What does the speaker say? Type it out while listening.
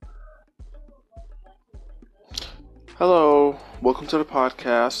Hello, welcome to the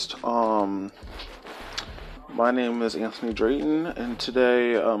podcast. My name is Anthony Drayton, and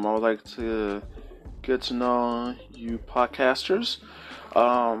today I would like to get to know you podcasters.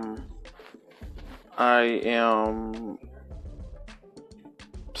 Um, I am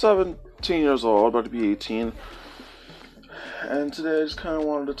 17 years old, about to be 18, and today I just kind of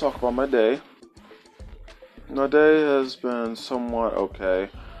wanted to talk about my day. My day has been somewhat okay.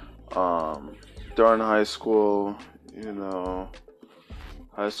 During high school,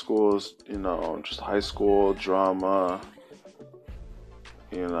 high school is, just high school drama,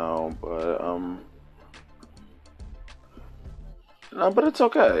 but it's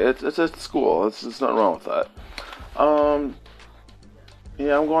okay. It's at school. It's nothing wrong with that. Um,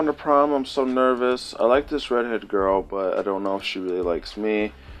 yeah, I'm going to prom. I'm so nervous. I like this redhead girl, but I don't know if she really likes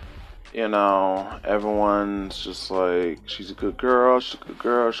me. Everyone's just like, she's a good girl. She's a good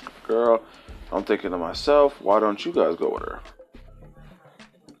girl. She's a good girl. I'm thinking to myself, why don't you guys go with her?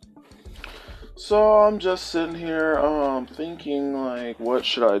 So I'm just sitting here, thinking like, what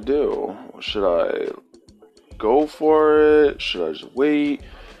should I do? Should I go for it? Should I just wait?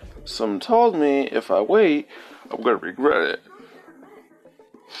 Some told me if I wait, I'm gonna regret it.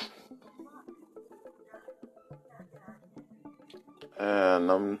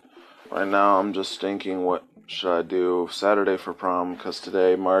 And right now I'm just thinking, what should I do Saturday for prom? Because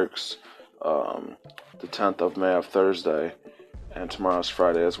today marks the 10th of May of Thursday, and tomorrow's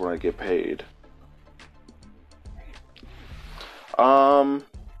Friday is when I get paid. Um,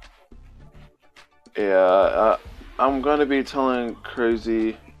 yeah, I'm gonna be telling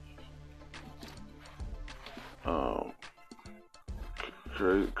um,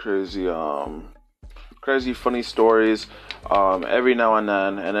 crazy, crazy funny stories, every now and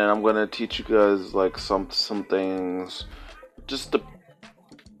then I'm gonna teach you guys like some things. Just de-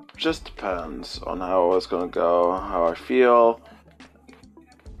 just depends on how it's gonna go, how I feel,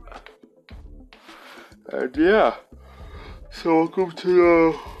 and yeah. So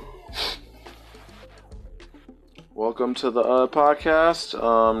welcome to the podcast.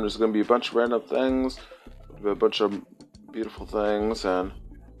 There's gonna be a bunch of random things, a bunch of beautiful things, and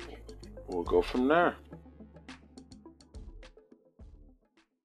we'll go from there.